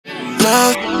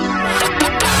love.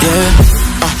 Yeah.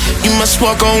 You must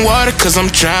walk on water, cause I'm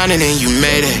drowning and you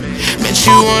made it. Met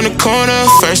you on the corner,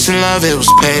 first in love, it was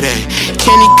payday.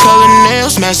 Candy colored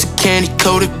nails, match the candy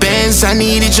coated bands. I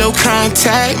needed your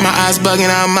contact, my eyes bugging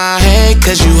out my head.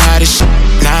 Cause you hot as shit,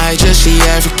 nah, just she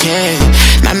African.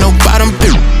 Not no bottom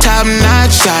bitch, top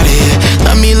notch out of here.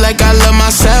 Love me like I love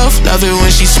myself, love it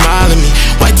when she smile at me.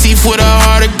 White teeth with a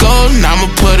heart of gold, now I'ma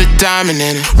put a diamond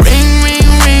in it. Ring, ring,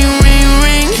 ring, ring,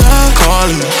 ring, love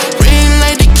calling me. Ring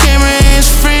like the camera is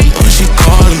free when she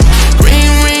calling me.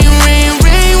 Ring, ring, ring,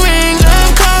 ring, ring,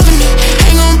 love calling me.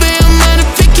 Ain't gon' be a man to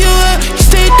pick you up, you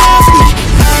stay down for me.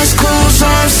 Eyes closed,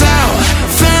 arms out,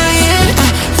 flying.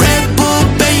 Red Bull,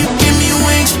 babe, you give me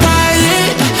wings,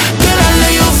 pilot. Girl, I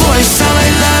love your voice, sound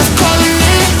like love calling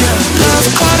me. Love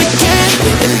called again,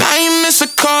 and I ain't miss a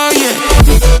call yet.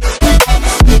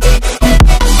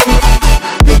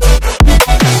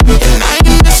 And I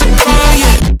ain't miss a call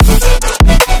yet.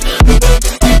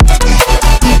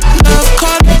 Love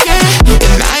called again,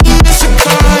 and I ain't miss a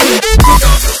call yet.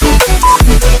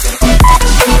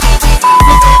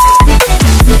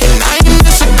 And I ain't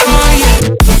miss a call yet.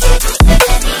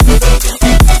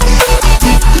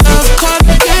 Love called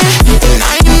again, and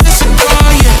I ain't miss a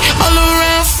call yet. All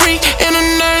around free in a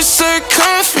nerd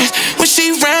circumference. When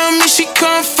she round me, she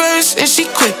come first, and she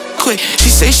quick. She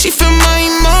say she feel my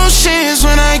emotions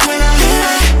when I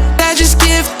just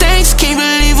give thanks, can't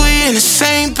believe we in the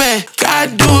same bed.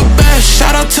 God do it best,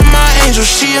 shout out to my angel,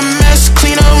 she a mess.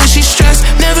 Clean up when she stressed,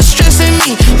 never stressing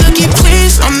me. Looky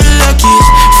please, I'm the luckiest,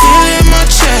 feel it in my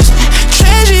chest.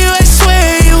 Treasure you, I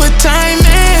swear you a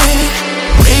diamond.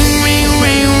 Ring, ring,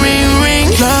 ring, ring, ring,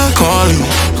 love calling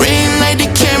me. Ring like the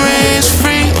camera is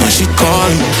free when she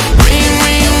calling me. Ring,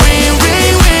 ring, ring,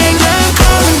 ring, ring, love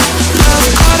calling me. Love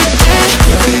called again,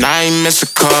 and I ain't miss a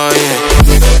call yet.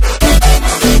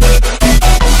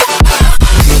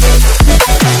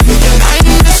 And I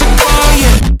ain't miss a call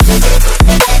yet.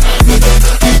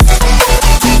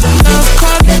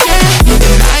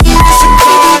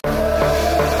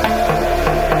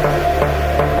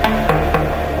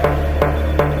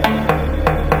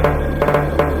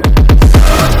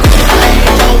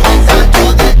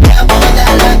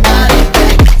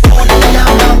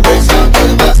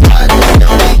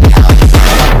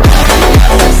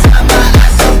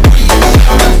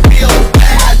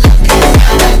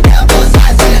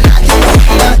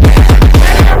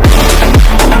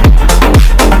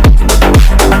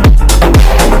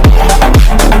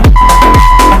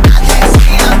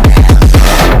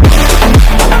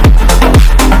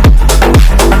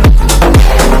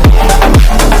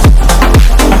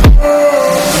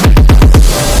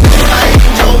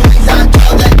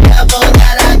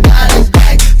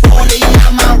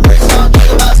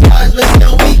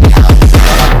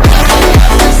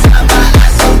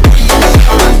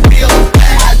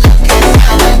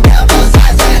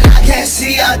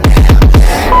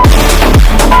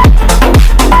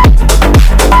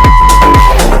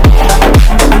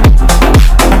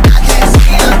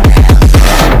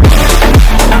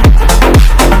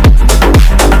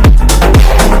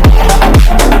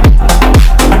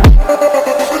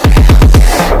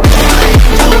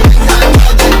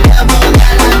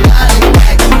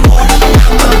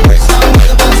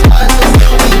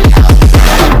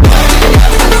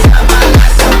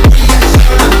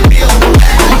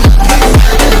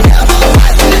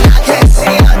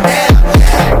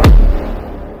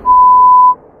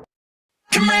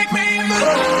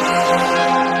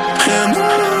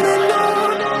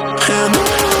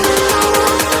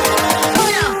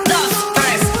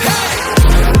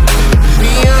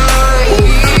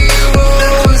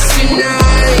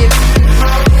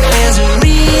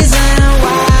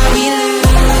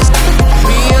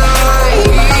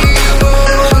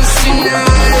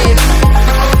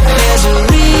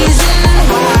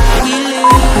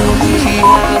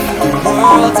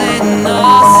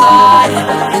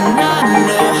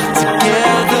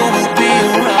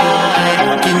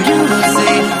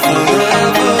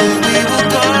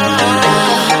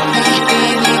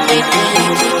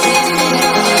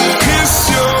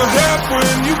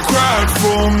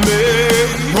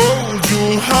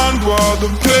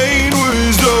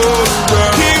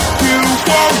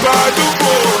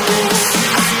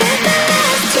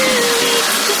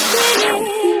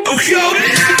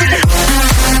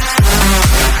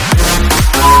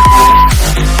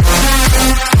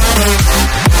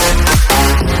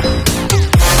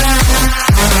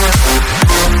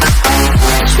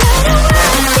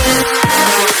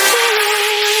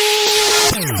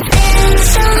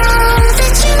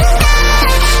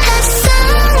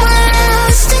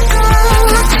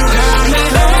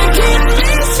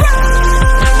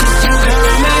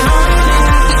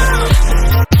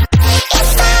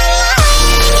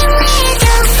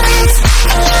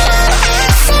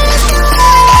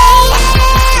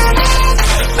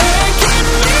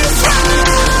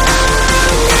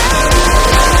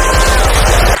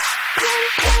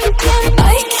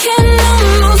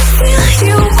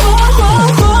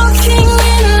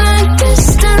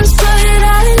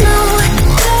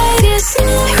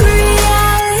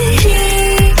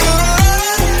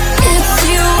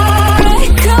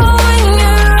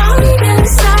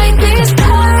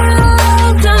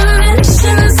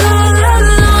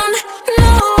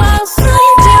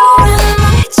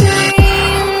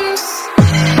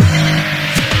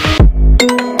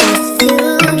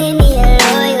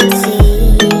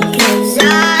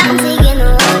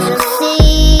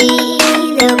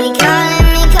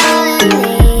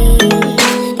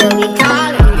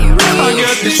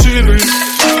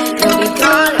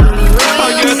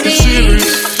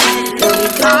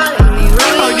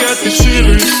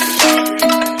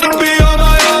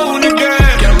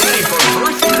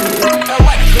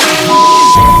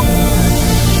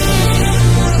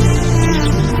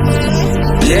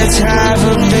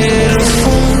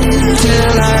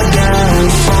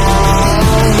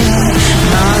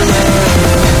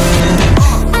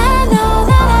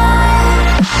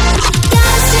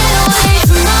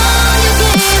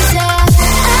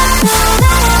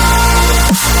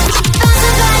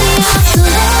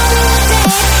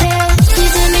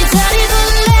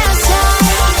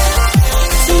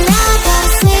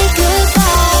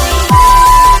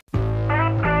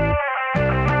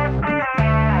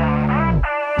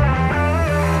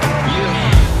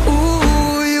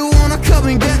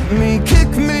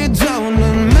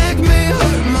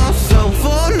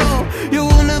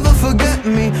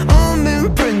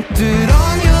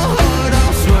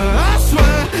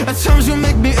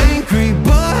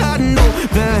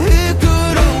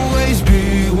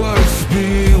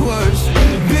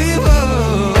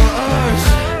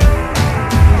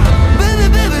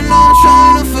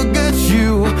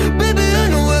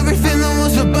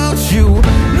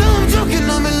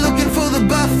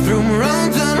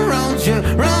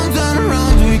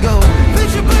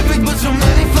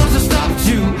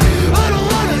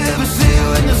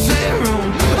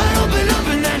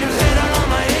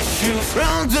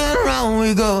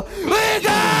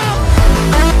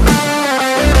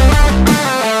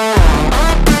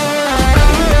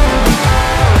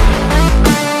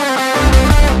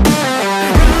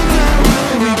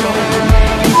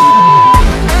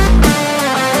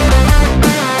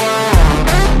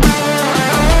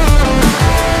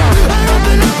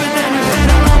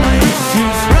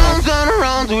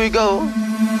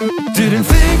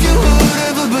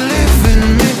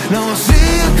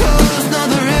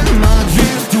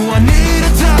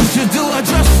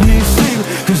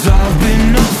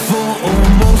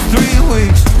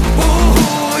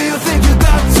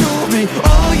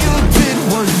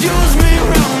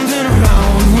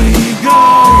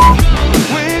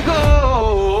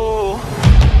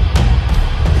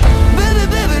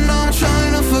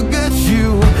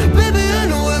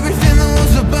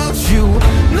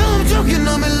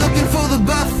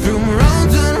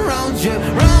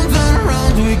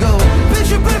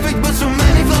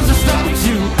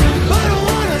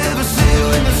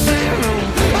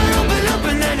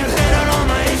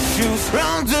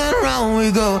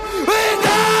 go, we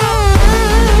go.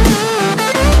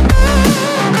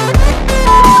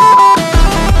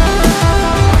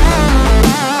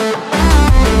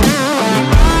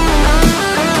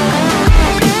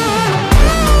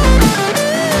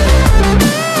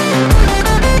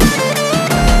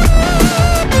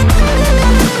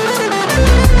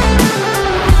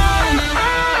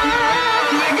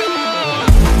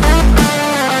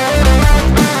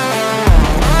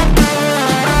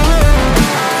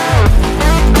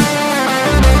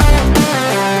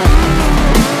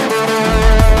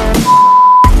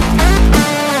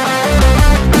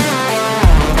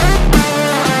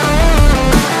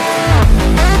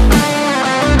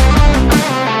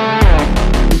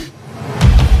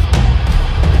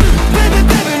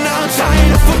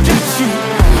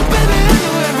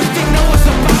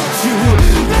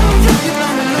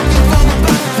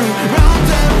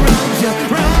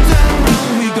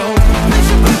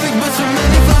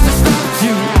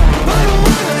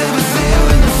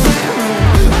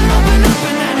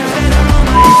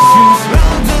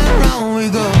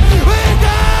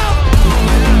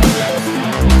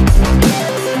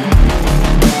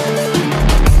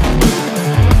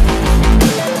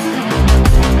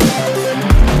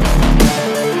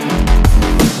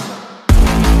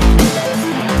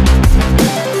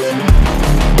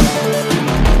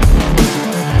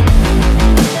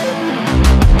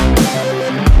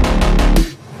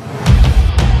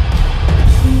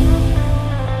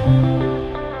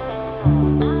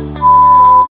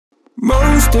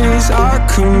 Most days I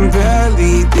can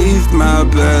barely leave my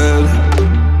bed,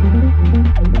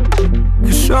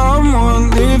 'cause someone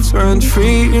lives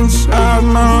rent-free inside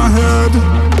my head.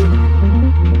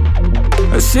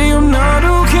 I say I'm not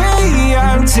okay,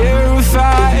 I'm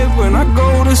terrified when I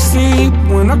go to sleep,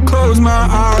 when I close my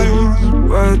eyes.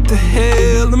 What the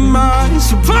hell am I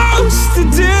supposed to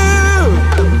do?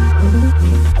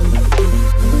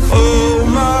 Oh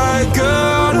my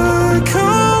God, I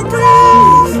can't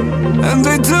breathe, and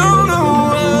they don't know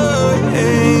why.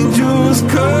 Angels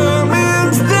come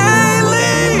and they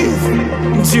leave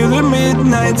into the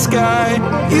midnight sky.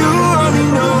 You only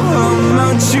know how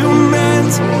much you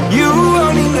meant, you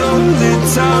only know the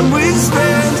time we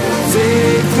spent.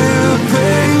 Take the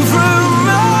pain from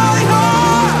my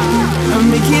heart and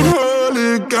make it whole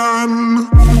again.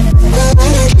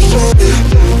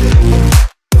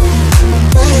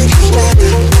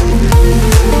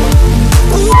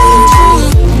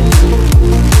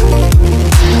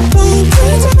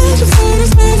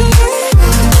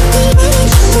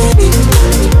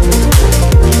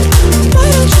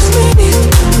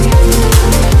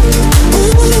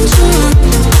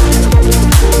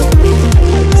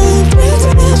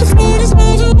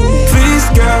 Please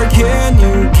God, can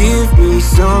you give me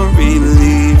some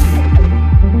relief?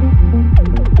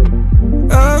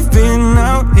 I've been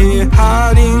out here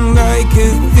hiding like a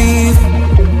thief.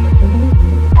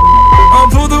 I'll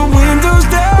pull the windows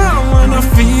down when I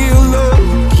feel low,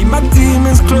 keep my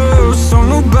demons close so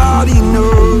nobody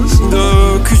knows the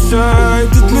side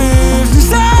that lives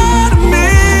inside of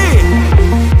me.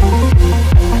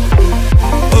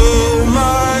 Oh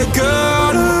my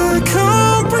God, I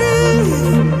can't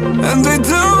breathe, and they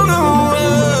don't know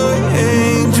why.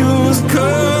 Angels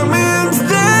come and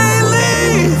they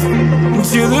leave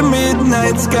into the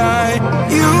midnight sky.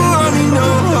 You only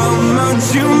know how much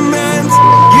you meant,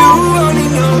 you only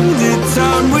know the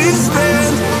time we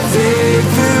spent. Take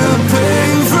the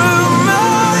pain from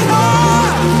my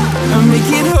heart and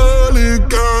make it whole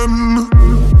again.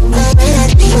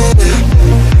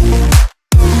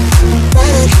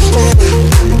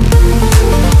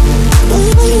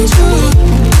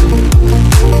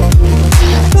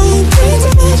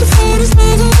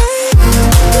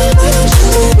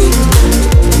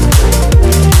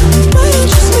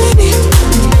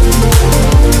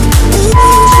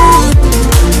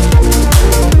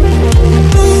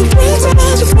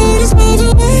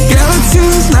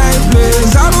 Skeletons,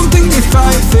 nightmares, I don't think they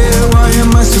fight fair. Why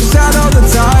am I so sad all the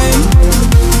time?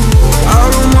 I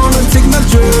don't wanna take my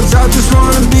drugs, I just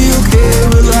wanna be okay.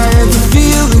 Will I ever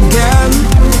feel again?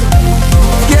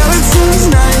 Skeletons,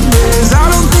 nightmares, I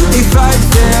don't think they fight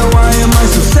fair. Why am I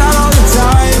so sad all the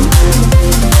time?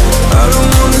 I don't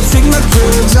wanna take my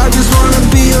drugs, I just wanna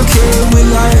be okay.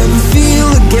 Will I ever feel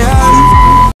again?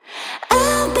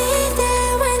 I'll be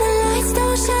there when the lights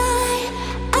don't shine.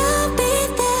 I'll be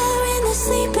there in the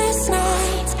sleepless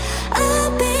nights.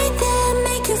 I'll be there,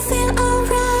 make you feel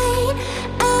alright.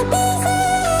 I'll be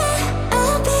there,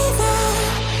 I'll be there.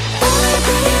 I'll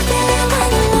be there when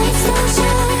the lights don't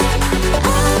shine.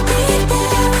 I'll be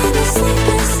there in the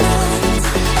sleepless nights.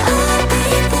 I'll be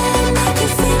there, make you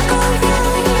feel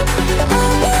alright.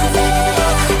 I'll be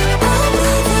there.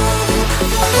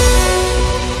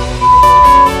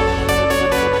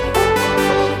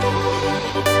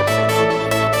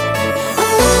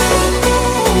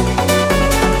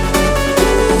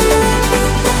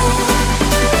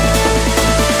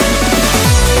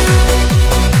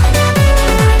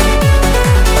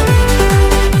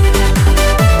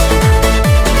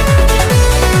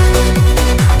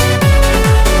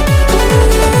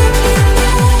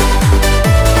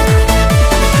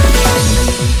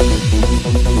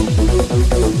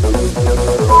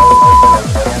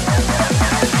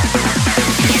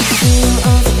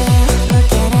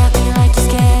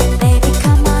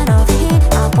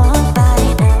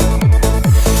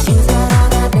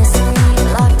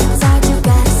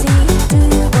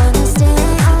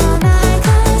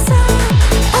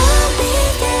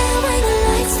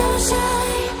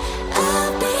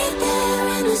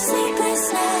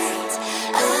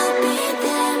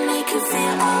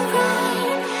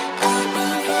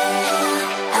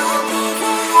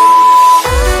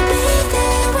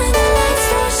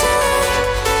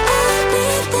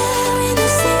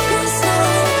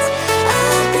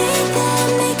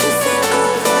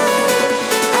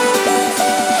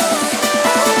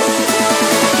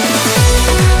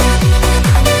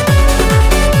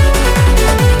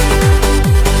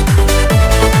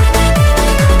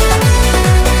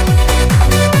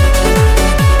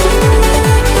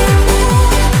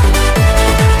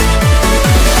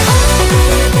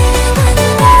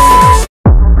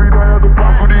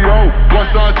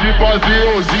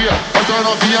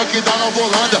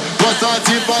 gosta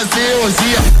de fazer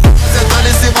orgia. Sentando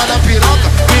em cima da piroca,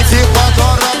 24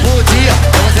 horas por dia.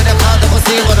 Eu vou ser decada por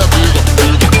cima da piroca.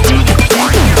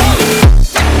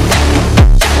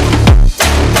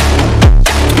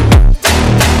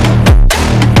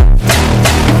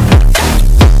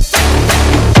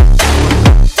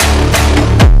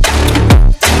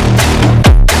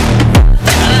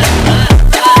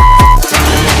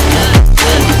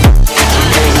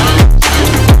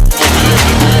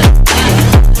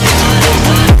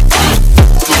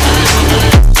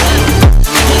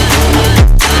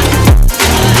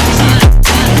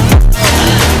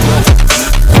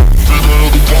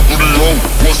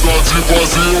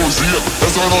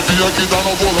 Essa novinha que tá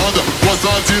na volanda,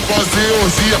 gosta de fazer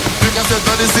orgia. Fica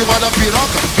sentando em cima da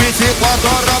piroca, 24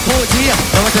 horas por dia.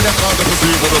 Ela quer decada por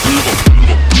cima da piroca.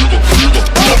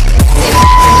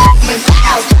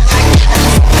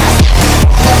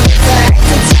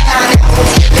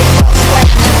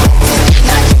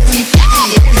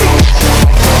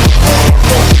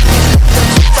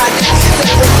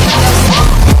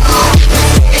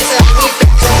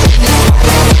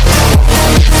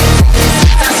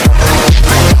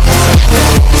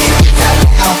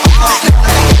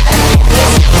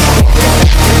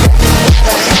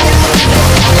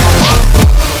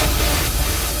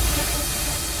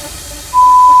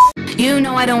 You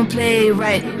know I don't play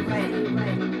right.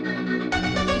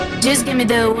 Just give me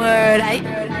the word,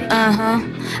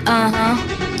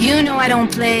 You know I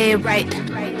don't play right.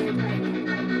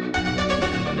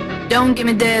 Don't give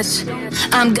me this.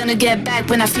 I'm gonna get back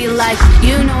when I feel like.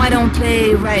 You know I don't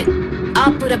play right.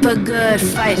 I'll put up a good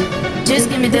fight. Just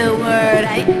give me the word,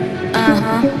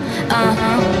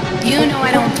 You know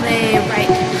I don't play right.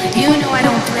 You know I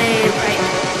don't play right.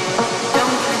 Don't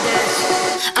give me this.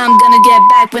 I'm gonna get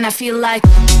back when I feel like.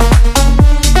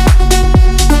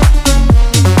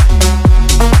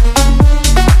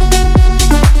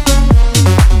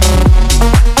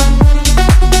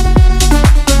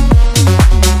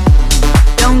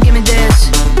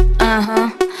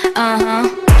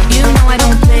 You know I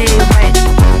don't play right.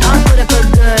 I'll put up a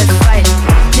good fight.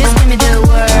 Just give me the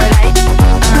word,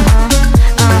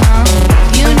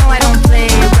 You know I don't play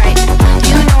right.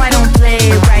 You know I don't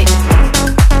play right.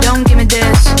 Don't give me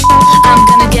this. I'm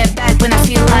gonna get back when I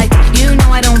feel like. You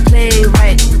know I don't play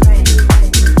right.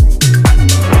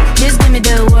 Just give me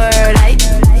the word,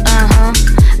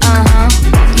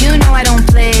 You know I don't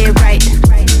play right.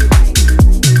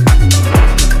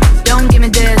 Don't give me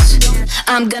this.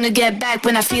 I'm gonna get back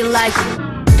when I feel like.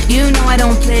 You know I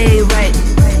don't play right.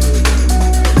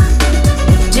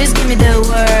 Just give me the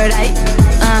word,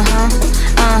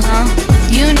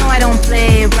 You know I don't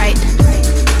play right.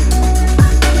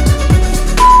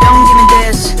 Don't give me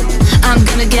this. I'm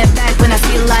gonna get back when I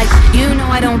feel like. You know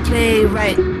I don't play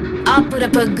right. I'll put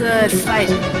up a good fight.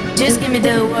 Just give me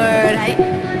the word,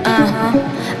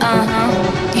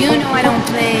 You know I don't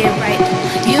play right.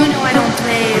 You know I don't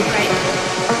play right.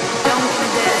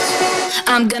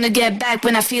 I'm gonna get back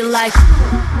when I feel like.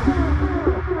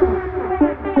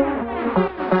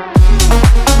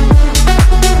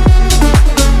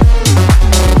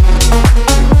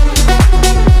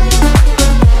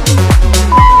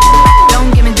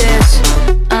 Don't give me this.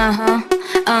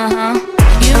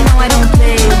 You know I don't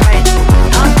play right.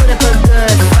 I'll put up a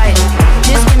good fight.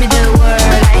 Just give me the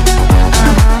word,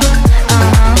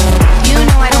 You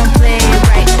know I don't play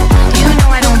right. You know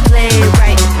I don't play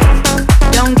right.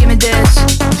 Don't give me this.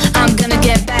 I'm gonna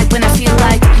get back when I feel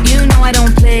like. You know I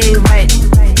don't play right.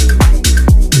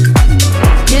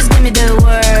 Just give me the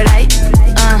word,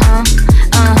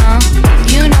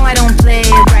 You know I don't play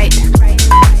right.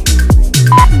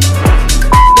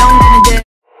 Don't give me this.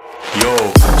 Yo,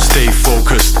 stay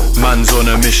focused, man's on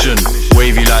a mission.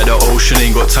 Wavy like the ocean,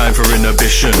 ain't got time for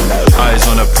inhibition. Eyes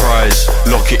on a prize,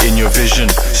 lock it in your vision.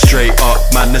 Straight up,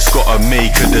 man, that's gotta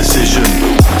make a decision.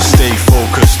 Stay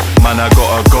focused, man, I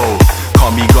gotta go.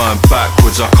 Can't be going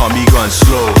backwards, I can't be going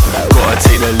slow. Gotta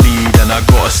take the lead and I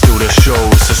gotta steal the show.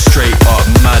 It's a straight up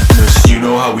madness, you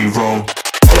know how we roll.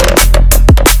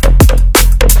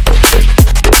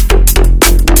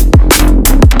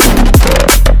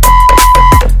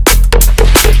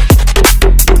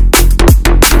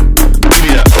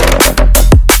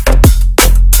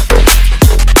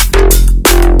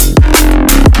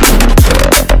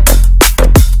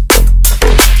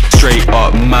 Straight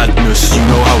up madness, you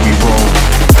know how we roll.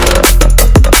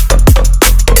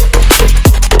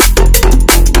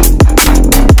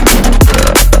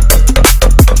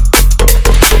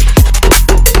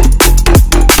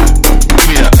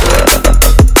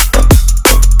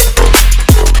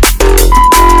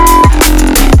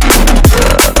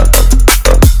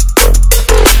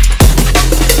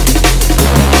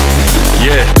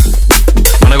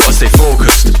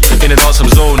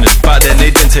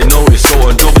 didn't take notice. So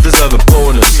on job, deserve a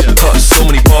bonus. Cut so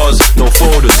many bars, no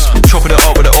folders. Chopping it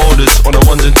up with the orders. On the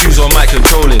ones and twos on mic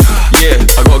controlling. Yeah,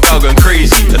 I got a gal going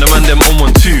crazy, and the man them on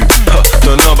 1 2.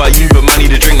 Don't know about you, but man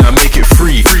need a drink, I make it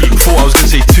free. Thought I was gonna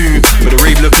say 2, but the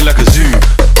rave looking like a zoo.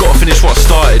 Gotta finish what I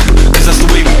started, cause that's the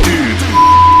way we do.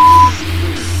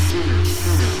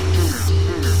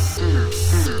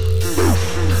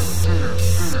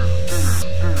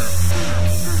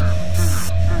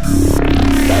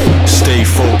 Stay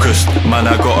focused, man,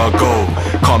 I gotta go.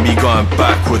 Can't be going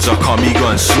backwards, I can't be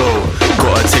going slow.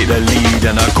 Gotta take the lead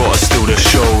and I gotta steal the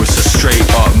show. It's a straight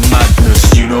up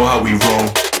madness, you know how we roll.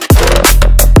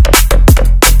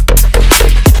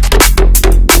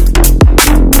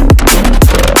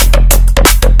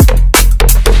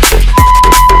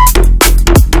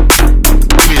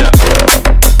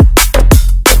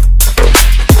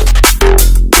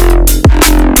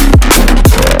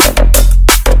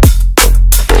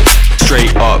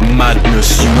 Straight up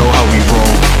madness, you know how we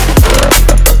roll.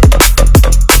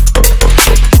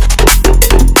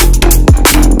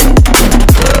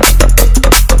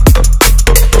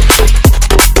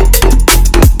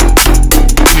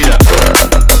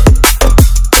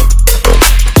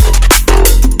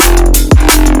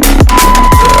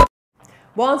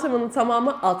 Bu antrenmanın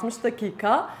tamamı 60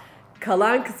 dakika.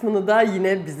 Kalan kısmını da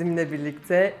yine bizimle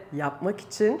birlikte yapmak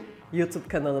için YouTube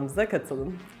kanalımıza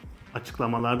katılın.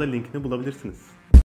 Açıklamalarda linkini bulabilirsiniz.